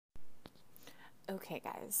Okay,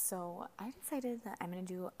 guys, so I decided that I'm going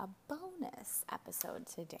to do a bonus episode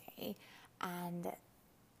today, and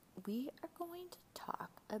we are going to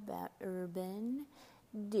talk about Urban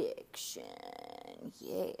Diction.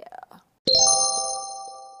 Yeah.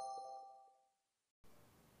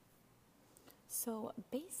 So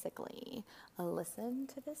basically, listen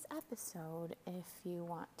to this episode if you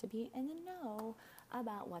want to be in the know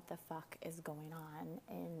about what the fuck is going on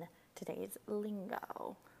in today's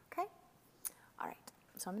lingo. Okay? All right.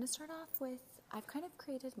 So I'm going to start off with, I've kind of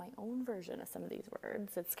created my own version of some of these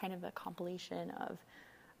words. It's kind of a compilation of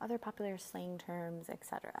other popular slang terms,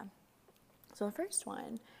 etc. So the first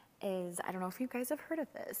one is, I don't know if you guys have heard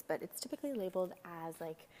of this, but it's typically labeled as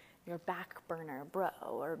like your back burner bro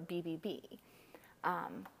or BBB.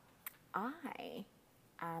 I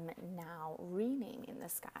am now renaming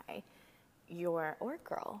this guy your, or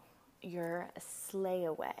girl, your slay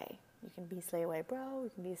away. You can be slay away bro, you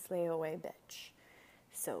can be slay away bitch.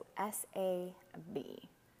 So S-A-B,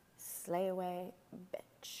 slay away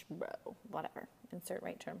bitch, bro, whatever, insert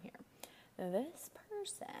right term here. This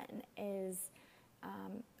person is,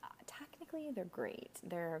 technically they're great.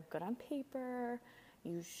 They're good on paper.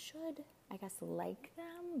 You should, I guess, like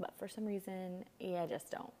them, but for some reason, just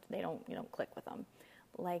don't. You don't click with them.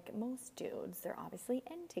 Like most dudes, they're obviously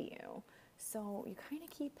into you. So you kind of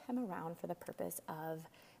keep him around for the purpose of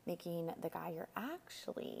making the guy you're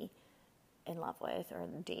actually in love with or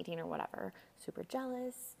dating or whatever super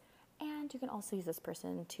jealous. And you can also use this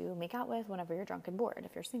person to make out with whenever you're drunk and bored,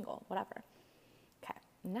 if you're single, whatever. Okay,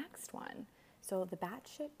 next one. So the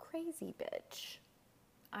batshit crazy bitch.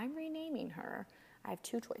 I'm renaming her. I have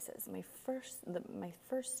two choices. My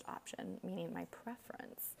first option, meaning my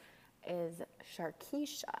preference, is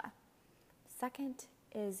Sharkeisha. Second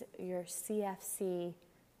is your CFC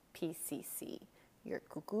PCC, your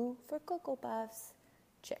cuckoo for Cocoa Puffs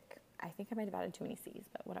chick. I think I might have added too many C's,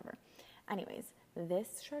 but whatever. Anyways,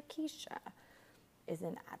 this Sharkeisha is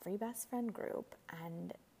in every best friend group,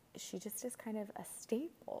 and she just is kind of a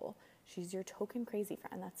staple. She's your token crazy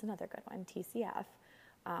friend. That's another good one, TCF.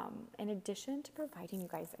 In addition to providing you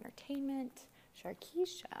guys entertainment,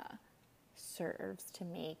 Sharkeisha serves to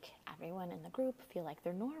make everyone in the group feel like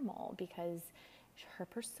they're normal because her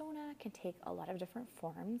persona can take a lot of different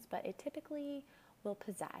forms, but it typically will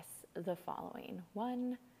possess the following.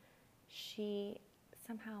 One, she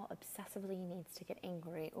somehow obsessively needs to get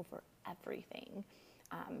angry over everything.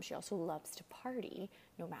 She also loves to party,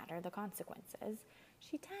 no matter the consequences.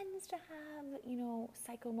 She tends to have,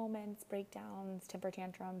 psycho moments, breakdowns, temper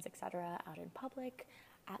tantrums, etc. out in public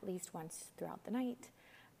at least once throughout the night.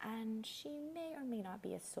 And she may or may not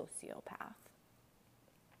be a sociopath.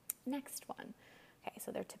 Next one. Okay,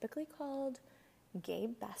 so they're typically called gay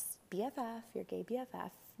best BFF, your gay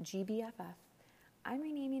BFF, GBFF. I'm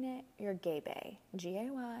renaming it your gay bae,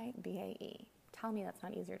 G-A-Y-B-A-E. Tell me that's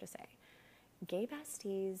not easier to say. Gay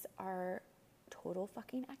besties are total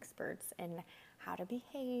fucking experts in how to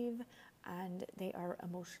behave, and they are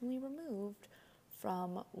emotionally removed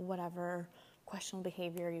from whatever questionable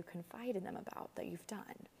behavior you confide in them about that you've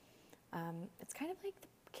done. It's kind of like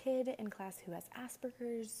the kid in class who has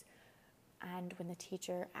Asperger's, and when the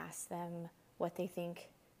teacher asks them what they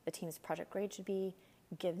think the team's project grade should be,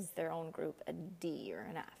 gives their own group a D or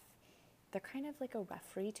an F. They're kind of like a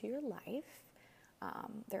referee to your life.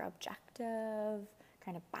 They're objective,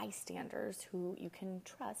 kind of bystanders who you can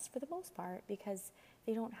trust for the most part because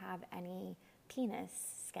they don't have any penis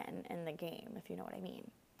skin in the game, if you know what I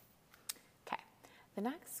mean. Okay, the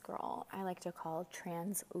next girl I like to call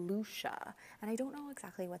Translucia, and I don't know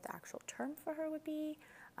exactly what the actual term for her would be,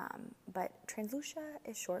 but Translucia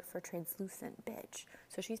is short for translucent bitch.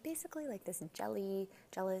 So she's basically like this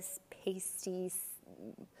jealous, pasty,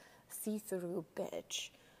 see-through bitch.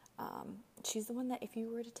 She's the one that if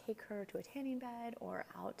you were to take her to a tanning bed or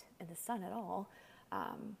out in the sun at all,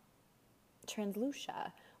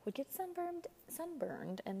 Translucia would get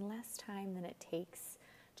sunburned in less time than it takes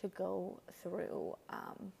to go through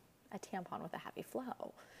a tampon with a heavy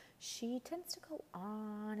flow. She tends to go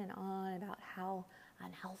on and on about how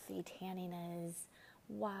unhealthy tanning is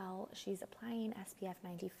while she's applying SPF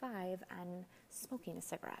 95 and smoking a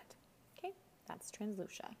cigarette. Okay, that's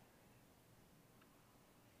Translucia.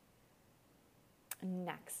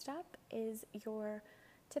 Next up is your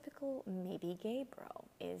typical maybe gay bro.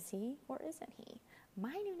 Is he or isn't he?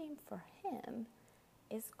 My new name for him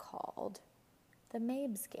is called the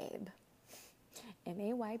Mabes Gabe.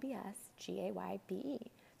 M-A-Y-B-S-G-A-Y-B-E.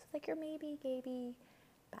 So like your maybe gaby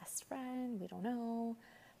best friend, we don't know.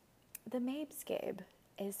 The Mabes Gabe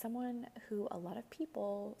is someone who a lot of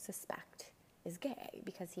people suspect is gay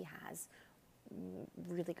because he has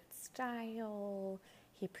really good style.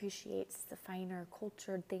 He appreciates the finer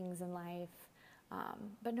cultured things in life.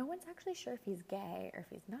 But no one's actually sure if he's gay or if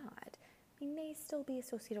he's not. He may still be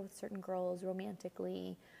associated with certain girls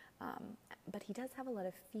romantically, but he does have a lot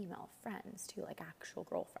of female friends too, like actual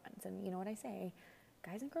girlfriends. And you know what I say?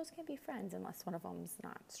 Guys and girls can't be friends unless one of them's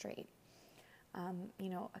not straight.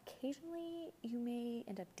 Occasionally you may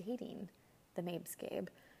end up dating the Mabescabe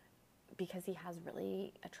because he has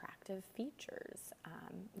really attractive features,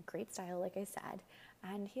 great style, like I said,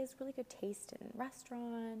 and he has really good taste in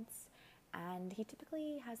restaurants, and he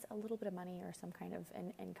typically has a little bit of money or some kind of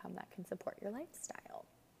an income that can support your lifestyle.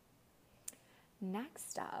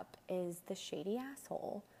 Next up is the shady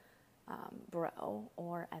asshole bro,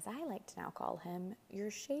 or as I like to now call him,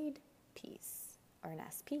 your shade piece, or an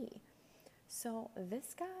SP. So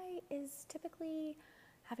this guy is typically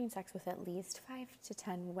having sex with at least 5 to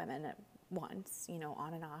 10 women at once,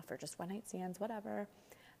 on and off, or just one night stands, whatever.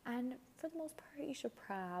 And for the most part, you should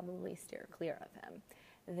probably steer clear of him.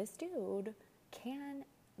 This dude can,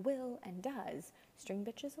 will, and does string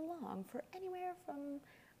bitches along for anywhere from,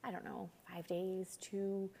 5 days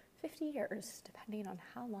to 50 years, depending on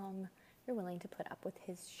how long you're willing to put up with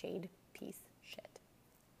his shade piece shit.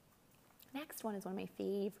 Next one is one of my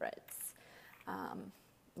favorites.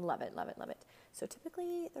 Love it, love it, love it. So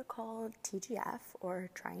typically they're called TGF, or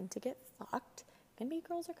trying to get fucked. Can be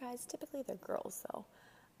girls or guys. Typically they're girls though.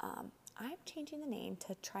 I'm changing the name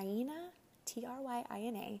to Tryina,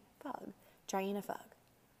 Tryina Fug. Tryina Fug.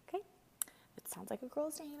 Okay? It sounds like a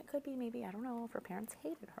girl's name. It could be, maybe, I don't know, if her parents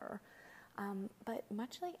hated her. But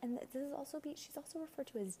much like, and she's also referred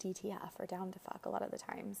to as DTF, or down to fuck, a lot of the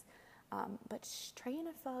times. But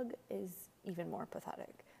Tryina Fug is even more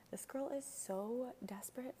pathetic. This girl is so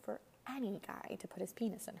desperate for any guy to put his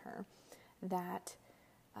penis in her that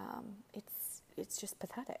it's just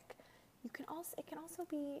pathetic. It can also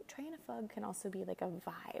be, Tryina Fug can also be like a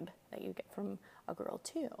vibe that you get from a girl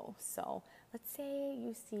too. So let's say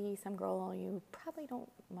you see some girl you probably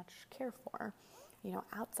don't much care for,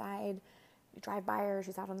 outside, you drive by her,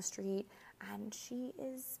 she's out on the street, and she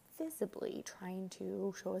is visibly trying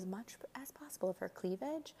to show as much as possible of her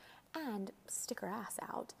cleavage and stick her ass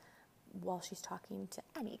out while she's talking to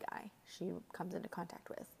any guy she comes into contact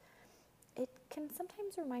with. It can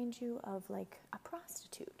sometimes remind you of like a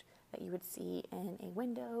prostitute that you would see in a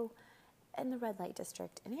window in the red light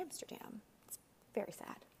district in Amsterdam. It's very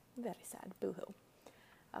sad, boo-hoo.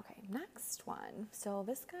 Okay, next one. So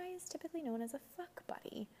this guy is typically known as a fuck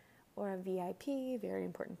buddy, or a VIP, very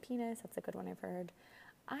important penis. That's a good one I've heard.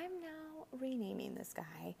 I'm now renaming this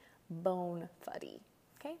guy Bone Fuddy,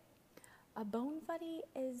 okay? A Bone Fuddy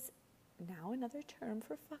is now another term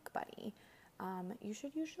for fuck buddy. You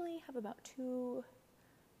should usually have about 2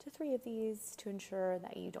 to 3 of these to ensure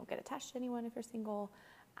that you don't get attached to anyone if you're single,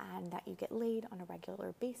 and that you get laid on a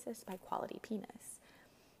regular basis by quality penis.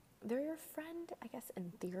 They're your friend, I guess,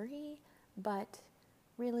 in theory, but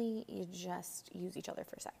really you just use each other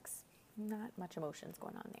for sex. Not much emotions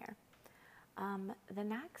going on there. The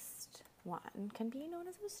next one can be known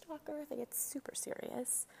as a stalker if it gets super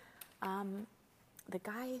serious. The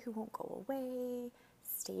guy who won't go away,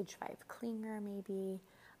 stage 5 clinger maybe.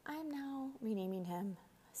 I'm now renaming him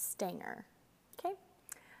Stinger. Okay?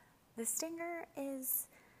 The Stinger is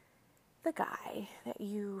the guy that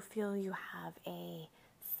you feel you have a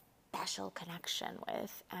special connection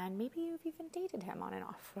with, and maybe you've even dated him on and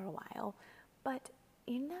off for a while, but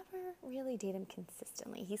you never really date him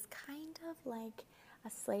consistently. He's kind of like a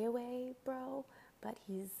slayaway bro, but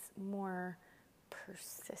he's more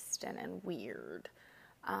persistent and weird.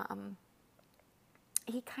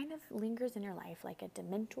 He kind of lingers in your life like a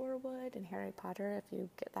Dementor would in Harry Potter. If you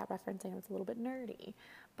get that reference, I know it's a little bit nerdy,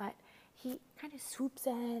 but he kind of swoops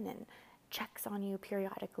in and checks on you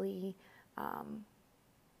periodically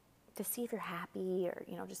to see if you're happy, or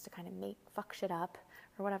just to kind of fuck shit up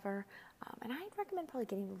or whatever. And I'd recommend probably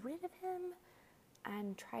getting rid of him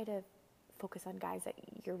and try to focus on guys that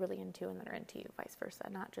you're really into and that are into you, vice versa,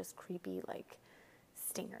 not just creepy like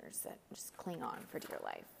stingers that just cling on for dear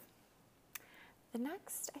life. The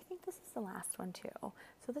next, I think this is the last one too.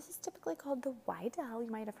 So this is typically called the Wydell.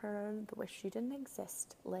 You might have heard the Wish You Didn't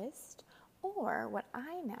Exist list, or what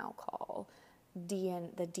I now call the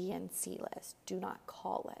DNC list, do not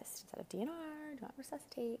call list. Instead of DNR, do not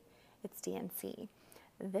resuscitate, it's DNC.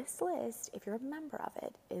 This list, if you're a member of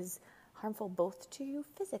it, is harmful both to you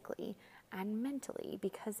physically and mentally,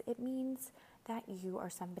 because it means that you are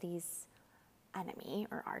somebody's enemy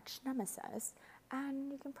or arch nemesis,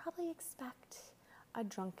 and you can probably expect a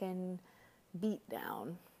drunken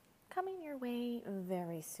beatdown coming your way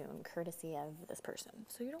very soon, courtesy of this person.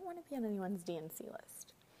 So you don't want to be on anyone's DNC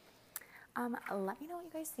list. Let me know what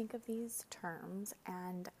you guys think of these terms,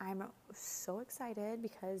 and I'm so excited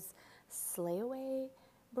because Slay Away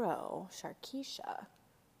Bro, Sharkeisha,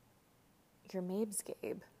 Your Mabes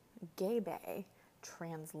Gabe, Gabe,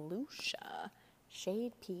 Translucia,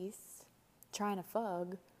 Shade Piece, Trying to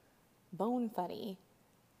Fug, Bone Fuddy,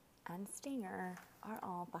 and Stinger are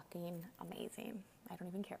all fucking amazing. I don't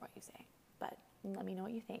even care what you say, but let me know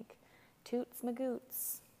what you think. Toots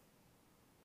magoots.